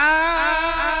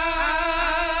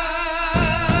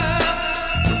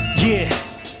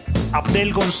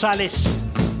Avdel González,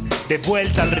 de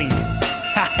vuelta al ring.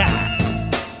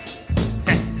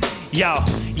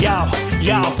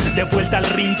 Yo, de vuelta al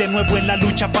ring, de nuevo en la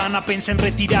lucha vana. Pensé en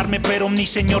retirarme, pero mi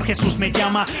Señor Jesús me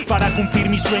llama para cumplir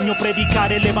mi sueño,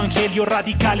 predicar el evangelio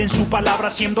radical en su palabra,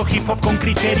 haciendo hip hop con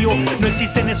criterio. No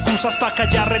existen excusas para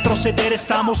callar, retroceder.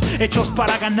 Estamos hechos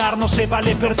para ganar, no se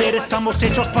vale perder. Estamos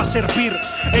hechos para servir,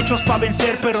 hechos para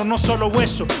vencer, pero no solo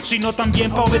eso, sino también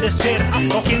para obedecer.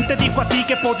 ¿O quién te dijo a ti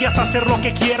que podías hacer lo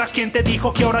que quieras? ¿Quién te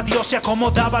dijo que ahora Dios se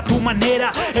acomodaba a tu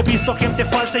manera? He visto gente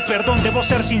falsa y perdón, debo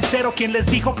ser sincero. ¿Quién les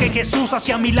dijo que Jesús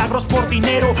hacía milagros por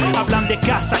dinero? Hablan de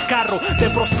casa, carro, de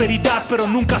prosperidad, pero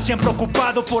nunca se han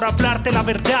preocupado por hablarte la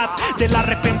verdad del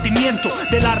arrepentimiento,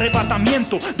 del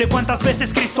arrebatamiento, de cuántas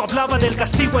veces Cristo hablaba del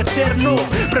castigo eterno.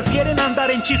 Prefieren andar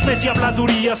en chismes y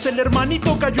habladurías. El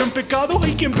hermanito cayó en pecado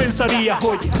y quién pensaría,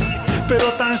 oye, pero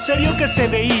tan serio que se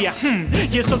veía,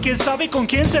 y eso quién sabe con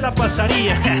quién se la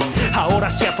pasaría. Ahora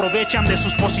se aprovechan de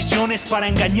sus posiciones para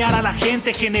engañar a la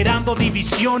gente, generando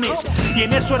divisiones. Y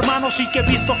en eso, hermano, sí que he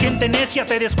visto gente necia.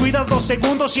 Te descuidas 2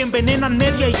 segundos y envenenan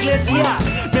media iglesia.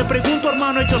 Me pregunto,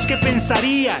 hermano, ellos qué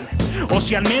pensarían, o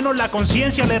si al menos la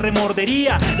conciencia le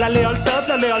remordería. La lealtad,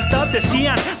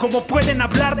 decían. ¿Cómo pueden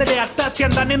hablar de lealtad si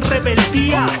andan en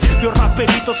rebeldía? Veo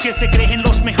raperitos que se creen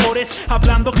los mejores,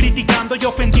 hablando, criticando y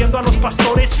ofendiendo a los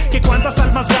pastores. Que cuántas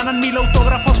almas ganan 1000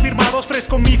 autógrafos firmados.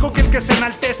 Fresco mijo, que el que se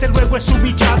enaltece luego es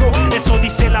humillado. Eso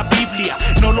dice la Biblia,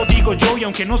 no lo digo yo. Y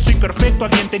aunque no soy perfecto,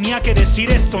 alguien tenía que decir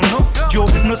esto, ¿no? Yo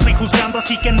no estoy juzgando,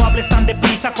 así que no hables tan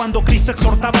deprisa. Cuando Cristo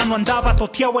exhortaba no andaba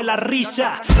toteado en la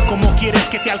risa. ¿Cómo quieres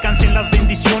que te alcancen las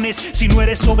bendiciones si no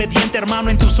eres obediente, hermano,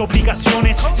 en tus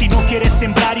obligaciones? Si no quieres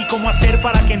sembrar, ¿y cómo hacer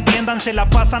para que entiendan? Se la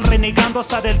pasan renegando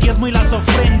hasta del diezmo y las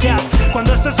ofrendas,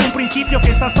 cuando esto es un principio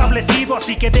que está establecido.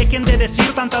 Así que dejen de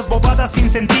decir tantas bobadas sin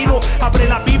sentido. Abre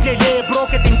la Biblia y lee, bro,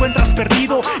 que te encuentras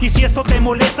perdido. Y si esto te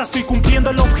molesta, estoy cumpliendo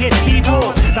el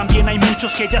objetivo. También hay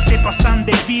muchos que ya se pasan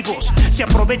de vivos, se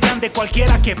aprovechan de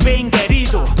cualquiera que venga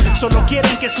herido. Solo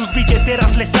quieren que sus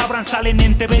billeteras les abran. Salen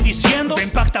en TV diciendo: ven,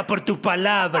 pacta por tu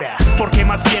palabra. Porque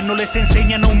más bien no les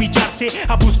enseñan a humillarse,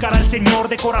 a buscar al Señor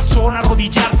de corazón, a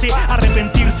arrodillarse, a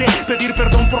arrepentirse, pedir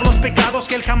perdón por los pecados,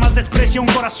 que Él jamás desprecia un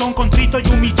corazón contrito y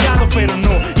humillado. Pero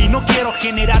no, y no quiero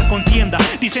generar contienda.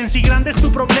 Dicen: si grande es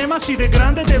tu problema, si de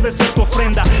grande debe ser tu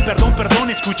ofrenda. Perdón,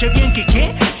 escuché bien que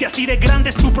 ¿qué? Si así de grande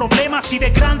es tu problema, si de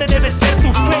grande debe ser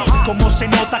tu fe. Como se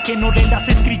nota que no leen las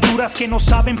escrituras, que no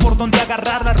saben por dónde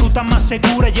agarrar la ruta más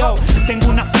segura. Yo tengo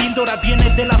una píldora, viene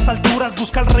de las alturas.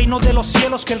 Busca el reino de los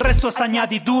cielos, que el resto es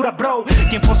añadidura, bro.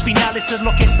 Tiempos finales es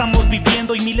lo que estamos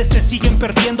viviendo, y miles se siguen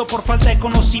perdiendo por falta de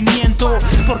conocimiento,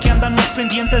 porque andan más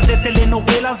pendientes de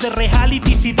telenovelas, de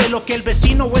realities y de lo que el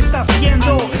vecino está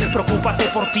haciendo. Preocúpate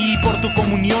por ti y por tu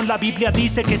comunión. La Biblia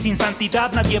dice que sin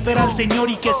santidad nadie verá al Señor,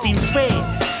 y que sin fe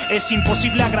es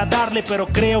imposible agradarle, pero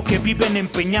creo que viven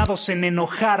empeñados en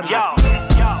enojarle.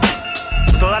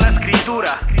 Toda la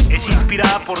escritura es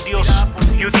inspirada por Dios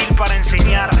y útil para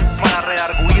enseñar, para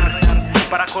redarguir,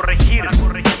 para corregir,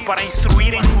 para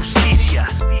instruir en justicia.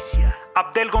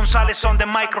 Avdel González on the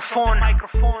microphone.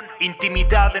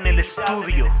 Intimidad en el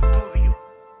estudio.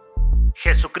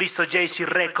 Jescuristo Jc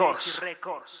Records.